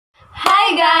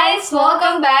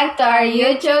Welcome back to our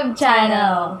YouTube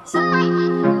channel.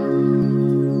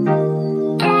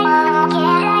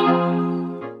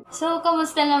 So,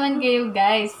 kamusta naman kayo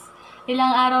guys?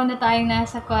 Ilang araw na tayong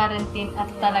nasa quarantine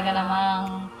at talaga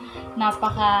namang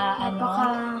napaka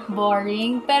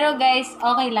boring. Pero guys,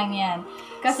 okay lang yan.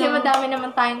 Kasi madami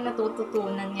naman tayong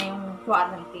natututunan ngayong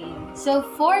quarantine. So,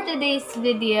 for today's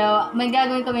video, may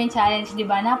gagawin kami yung challenge, di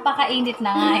ba? Napakainit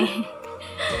na nga eh.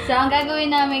 So, ang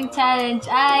gagawin naming challenge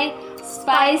ay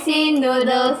Spicy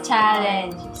Noodle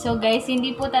Challenge. So, guys,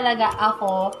 hindi po talaga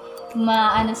ako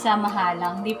sa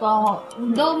mahalang. Hindi po ako,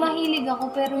 though mahilig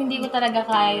ako, pero hindi ko talaga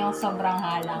kaya yung sobrang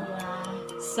halang.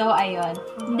 So, ayun.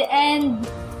 And,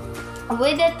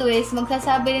 with the twist,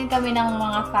 magsasabi rin kami ng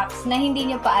mga facts na hindi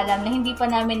nyo pa alam, na hindi pa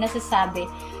namin nasasabi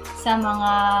sa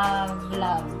mga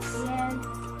vlogs. Yes.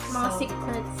 Mga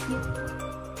secrets.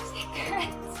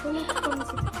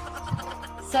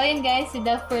 So, yun guys,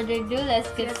 without further ado, let's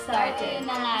get started. Ayun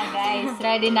na nga guys,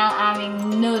 ready na ang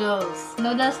aming noodles.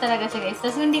 Noodles talaga siya guys.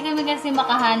 Tapos hindi kami kasi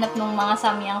makahanap ng mga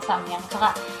samyang-samyang.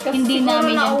 Saka hindi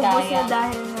namin yun kaya.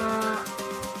 Dahil na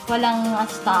walang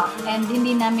stock. And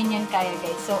hindi namin yun kaya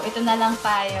guys. So, ito na lang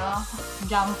tayo.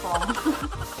 Jampong.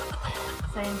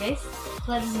 So, yun guys.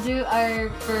 Let's do our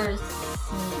first.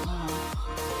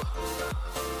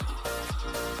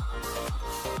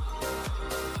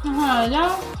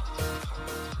 Hala.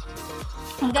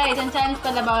 Guys, ang challenge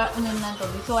pala ba unon ng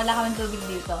tubig. So, wala kaming tubig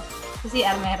dito. Kasi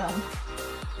meron.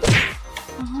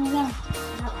 Hala.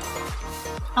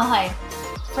 Okay.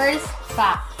 First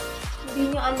fact.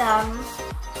 hindi nyo alam.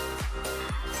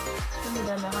 Ano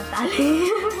ba mga taling?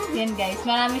 Yan guys,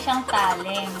 marami siyang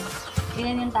taling.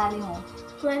 Ilan yung taling mo?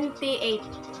 28.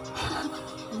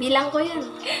 Bilang ko yun.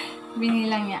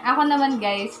 Binilang niya. Ako naman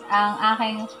guys, ang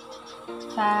aking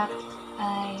fact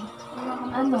ay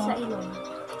Ano sa ilong?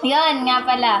 Yan nga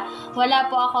pala. Wala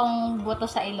po akong buto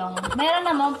sa ilong. Meron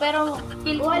naman, pero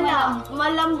feel ko wala.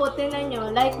 Malambutin na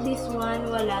nyo. Like this one,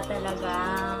 wala talaga.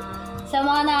 Sa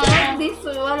mga na... Like this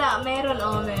one, wala.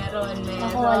 Meron. Meron.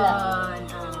 Ako wala.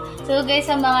 So guys,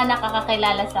 sa mga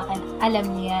nakakakilala sa akin, alam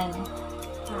niyo yan.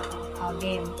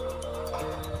 Game.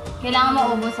 Kailangan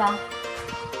maubos ha.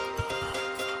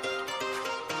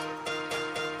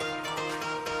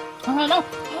 Ano lang?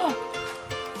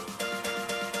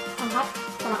 Ang hot.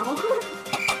 Para ako.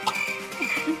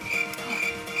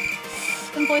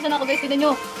 Yung poison ako guys, tignan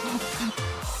nyo.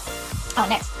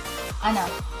 Next. Ano?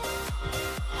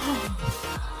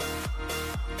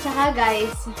 Tsaka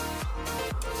guys,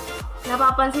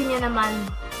 napapansin niyo naman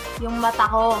yung mata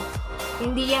ko.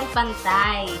 Hindi yan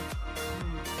pantay.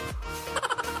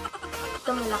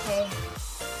 Ito malaki.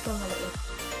 Ito maliit.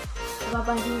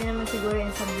 Napapansin niyo naman siguro yan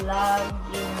sa vlog,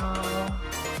 you know.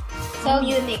 So,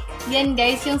 unique. Yan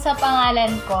guys, yung sa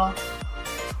pangalan ko.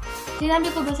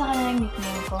 Sinabi ko ba sa kanila yung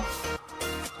nickname ko?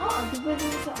 Oo, di ba din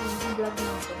sa vlog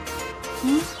natin?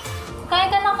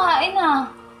 Kain ka na kain ah.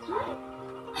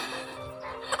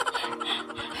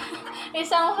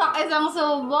 Isang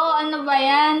subo. Ano ba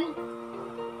yan?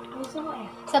 Gusto mo eh.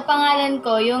 Sa pangalan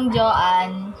ko, yung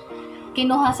Joanne,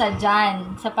 kinuha sa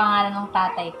Jan, sa pangalan ng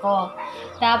tatay ko.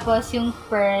 Tapos yung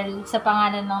Pearl, sa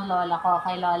pangalan ng lola ko,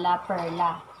 kay Lola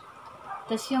Perla.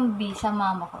 Tapos yung B sa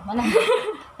mama ko. Malamang.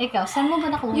 Ikaw, saan mo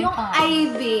ba nakuha yung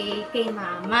Ivee kay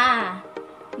mama.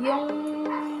 Yung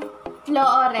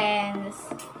Florence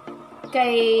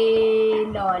kay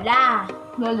Lola.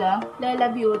 Lola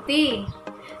Beauty.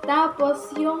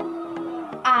 Tapos yung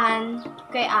Ann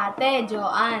kay ate,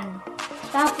 Joanne.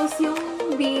 Tapos yung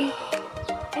B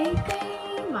ay kay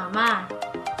mama.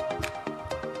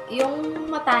 Yung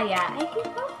Mataya ay kay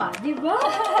papa. Diba?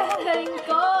 Galing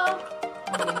ko.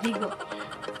 Bigo.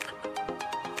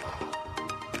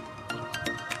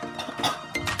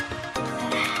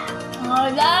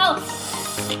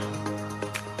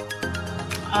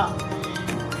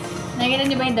 Nakikita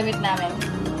niyo ba yung damit namin?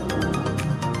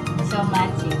 So,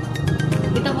 matching.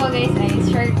 Ito po guys ay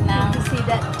shirt ng See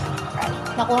that?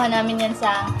 nakuha namin yan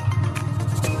sa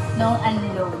nung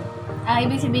unload. Ang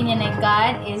ibig sabihin niya na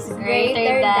God is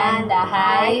greater than the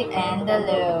high and the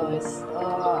lows.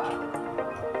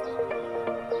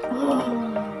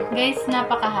 Guys,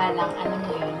 napakahalang. Ano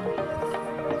mo yun?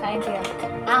 Kain siya.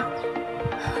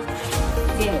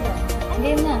 Game.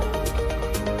 Game na.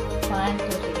 1,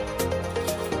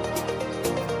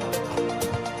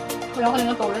 2, 3. Wala ko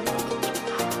na tulad.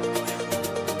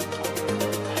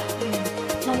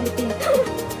 Nalipin.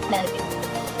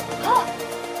 Ah!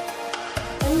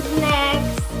 And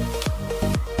next,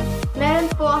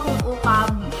 meron po akong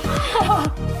ukab.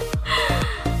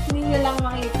 Hindi nyo lang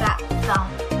makita. Ito.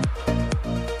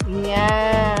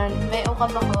 Yan. May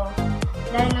ukab ako.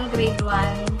 Dahil ng grade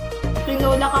 1,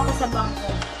 tinulak ako sa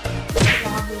bangko.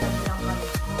 Nakabulag lang kami.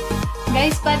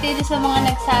 Guys, pati doon sa mga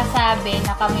nagsasabi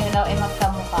na kami raw ay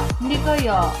magkamukha. Hindi ko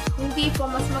yo. Hindi po,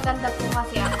 mas maganda po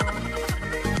kasi ako.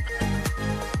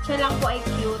 Siya lang po ay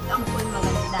cute, ako po ay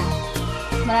maganda.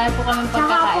 Marami po kami Tsaka po,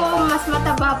 pagkakaiba. mas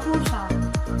mataba po siya.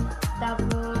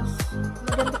 Tapos,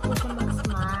 maganda po siya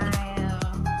mag-smile.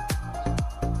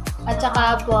 At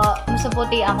saka po, mas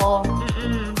puti ako.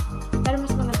 Pero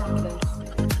mas maganda ako, guys.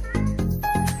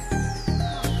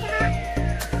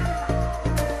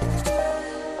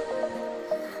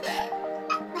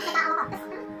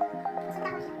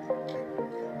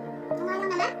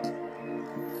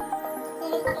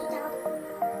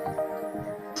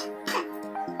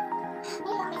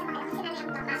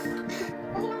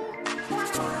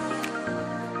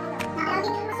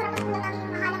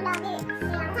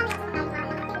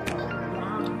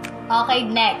 Okay,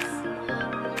 next.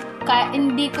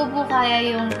 Hindi ko po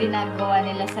kaya yung ginagawa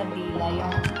nila sa dila.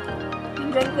 Yung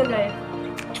Yung ganito, guys.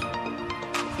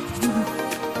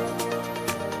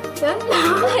 Yan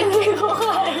lang. Hindi ko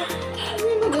kaya.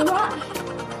 Hindi magawa.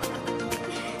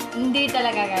 hindi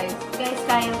talaga, guys. Guys,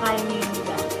 kayang-kaya niyo yun,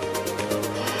 guys.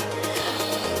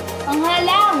 Ang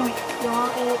halang! Yung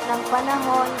ang init ng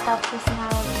panahon, tapos na...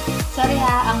 Sorry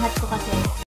ha, angat ko kasi.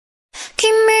 君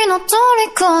の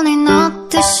虜になっ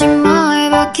てしま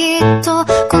えばきっと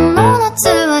この夏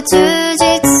は充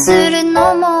実する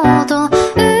のモード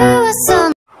噂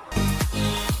の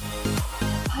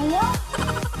Hala?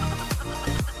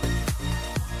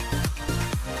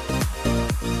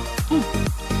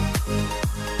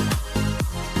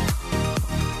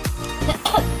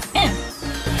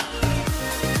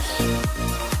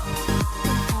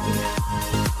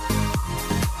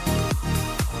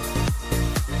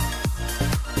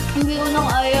 Hindi ko nang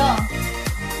ayaw.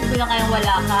 Hindi ko na kayang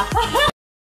wala ka.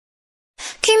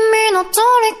 君の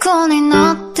虜に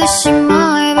なってし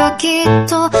まえばきっ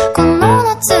とこの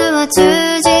夏は充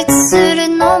実する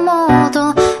のモー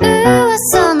ド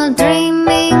噂の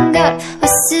Dreaming God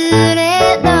忘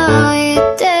れない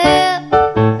で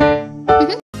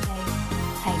Guys,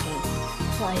 hi guys.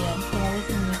 So ayun, pinalis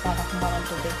niyo para kumakan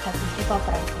tubig. Tapos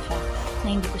ipaprank ko siya na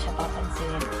hindi ko siya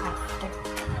papansinin after.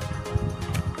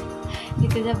 Hindi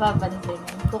ko siya papansinin.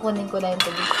 Kukunin ko lang yung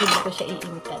tubig. Hindi ko siya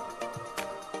iimitat.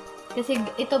 Kasi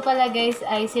ito pala guys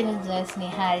ay sinuggest ni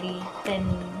Harry. Then,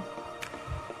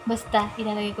 basta,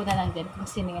 ilalagay ko na lang din kung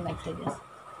sino yung nagsuggest.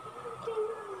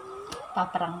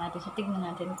 Paparang natin siya. Tignan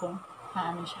natin kung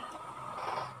paano siya.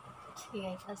 Sige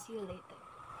guys, I'll see you later.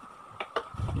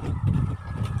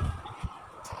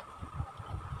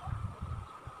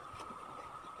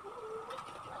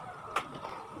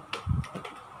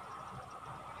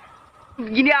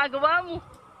 Ginagawa mo.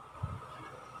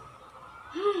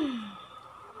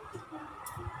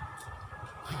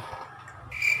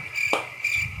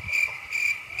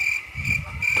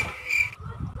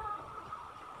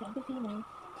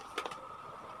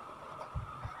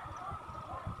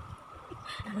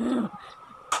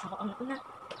 Ako ang una.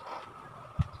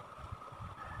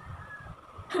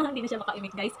 Hindi na siya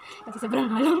makaimik, guys. Kasi sobrang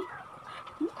halang.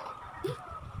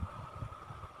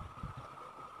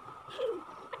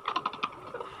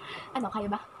 Ano, kaya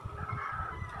ba?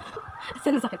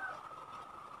 Saan ang sakit?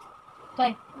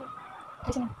 Okay.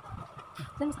 Kasi na.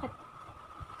 Saan ang sakit?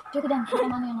 Joke dan.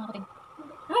 Tama na yung mga kating.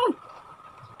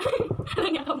 Ano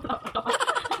niya kang plaka ka pa?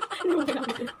 Ano mo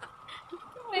gagawin?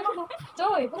 May mga.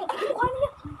 Joy, mukha niya.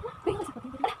 May mga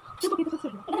sakit. Siya bakit ito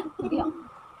sa'yo? Hindi ako.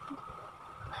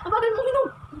 Ang bagal mo minom.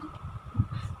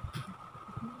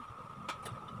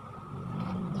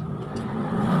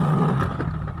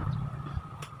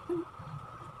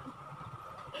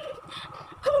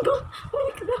 Ano ba?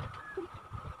 Uminig ka na.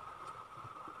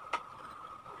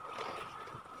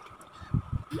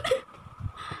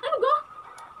 Ano ba?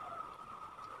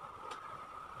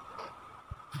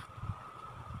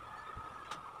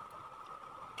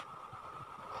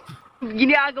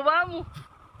 Ginagawa mo.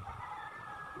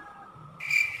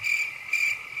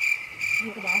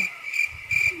 Ano ka ba?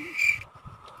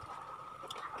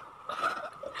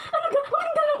 Ano ka?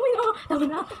 Uminig ka na. Tama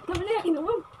na. Tama na yan.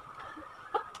 Inuman.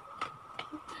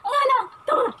 Ang hala!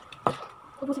 Tama na.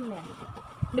 Ubusin mo na yan.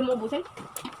 Hindi mo ubusin?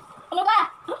 Ano ba?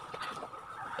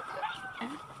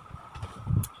 Ano?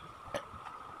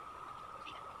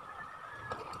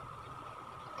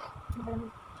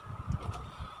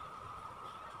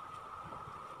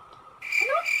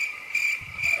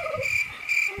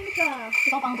 Ano ka?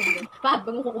 Ikaw pang tubig. Pag,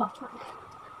 wag mo kukuha.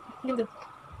 Hindi mo doon.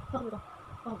 Bakit mo ito?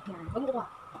 Oh, yan. Wag mo kukuha.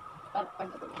 Pag,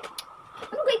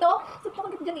 ano ka ito? Saan pa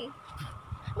kagit dyan eh?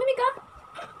 Mami ka?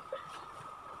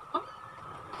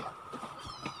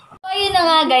 So, ayun na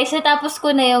na nga guys, natapos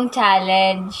ko na yung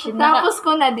challenge. Tapos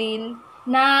ko na din.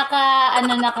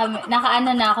 Nakaano na ako, Nakaano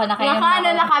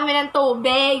na kami ng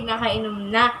tubig,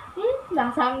 nakainom na.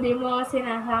 Lasam, di mo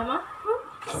sinasama?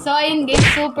 So, ayun guys,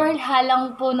 super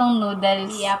halang po ng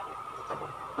noodles. Yep.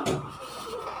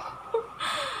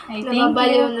 Ay, thank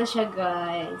Nababaliw you. na siya,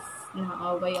 guys.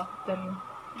 Nakaway ako, pero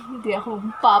hindi ako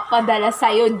papadala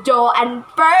sa'yo, Joe and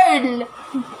Pearl!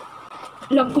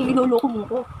 Alam kong inuloko mo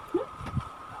ko.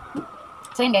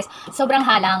 So, yun guys, sobrang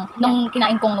halang nung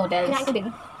kinain kong noodles. Kinain ko din.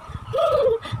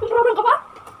 Prank ka pa?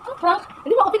 Prank?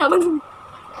 Hindi mo ako pinapansin.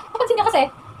 Kapansin niya kasi.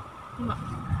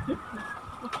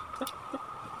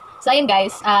 So, ayun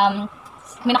guys,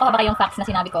 may nakuha ba kayong facts na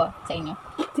sinabi ko sa inyo?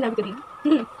 Sinabi ko din.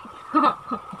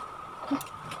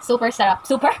 Super sarap.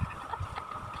 Super?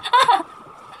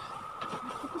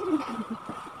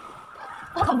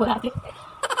 Nakakambulate.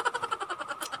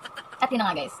 At yun na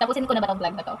nga guys, tapusin ko na ba itong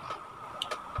vlog na to?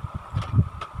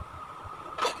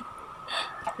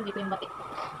 Hindi ko yung batik.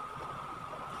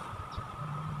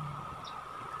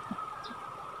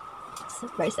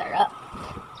 Super sarap.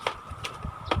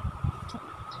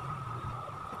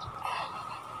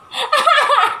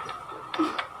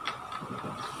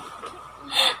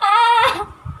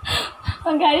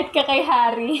 Ang galit ka kay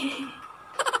Harry.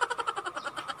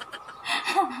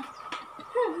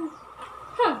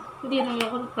 Hindi naman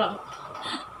ako prank.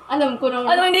 Alam ko naman.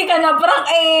 Ano hindi ka na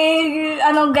prank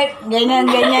anong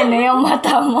ganyan na yung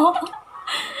mata mo.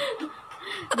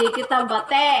 Hindi kita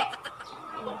bate.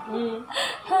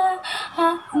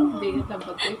 Hindi kita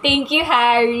bate. Thank you,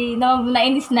 Harry.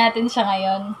 Nainis natin siya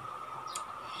ngayon.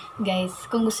 Guys,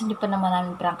 kung gusto niyo pa naman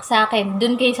namin prank sa akin,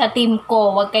 dun kayo sa team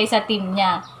ko, wag kayo sa team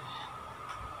niya.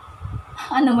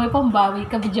 Ano, may pambawi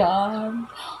ka ba dyan?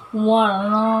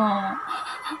 Wala.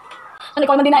 Ano,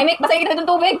 ikaw naman dinamik? Basahin kita itong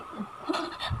tubig.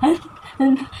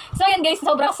 So, yun guys,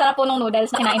 sobrang sarap po ng noodles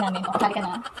na kinain namin. O, kali ka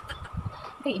na.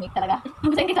 Okay, imik talaga.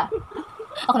 Basahin kita.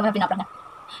 Ako naman pinaprank na.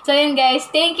 So, yun guys,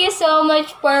 thank you so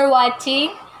much for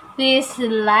watching. Please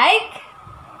like,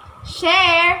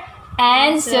 Share!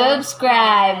 and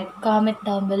subscribe. Comment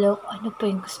down below kung ano pa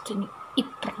yung gusto niyo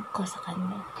i-prank ko sa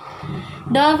kanya.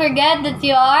 Don't forget that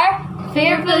you are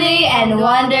fearfully and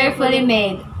wonderfully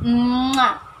made.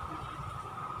 Mwah!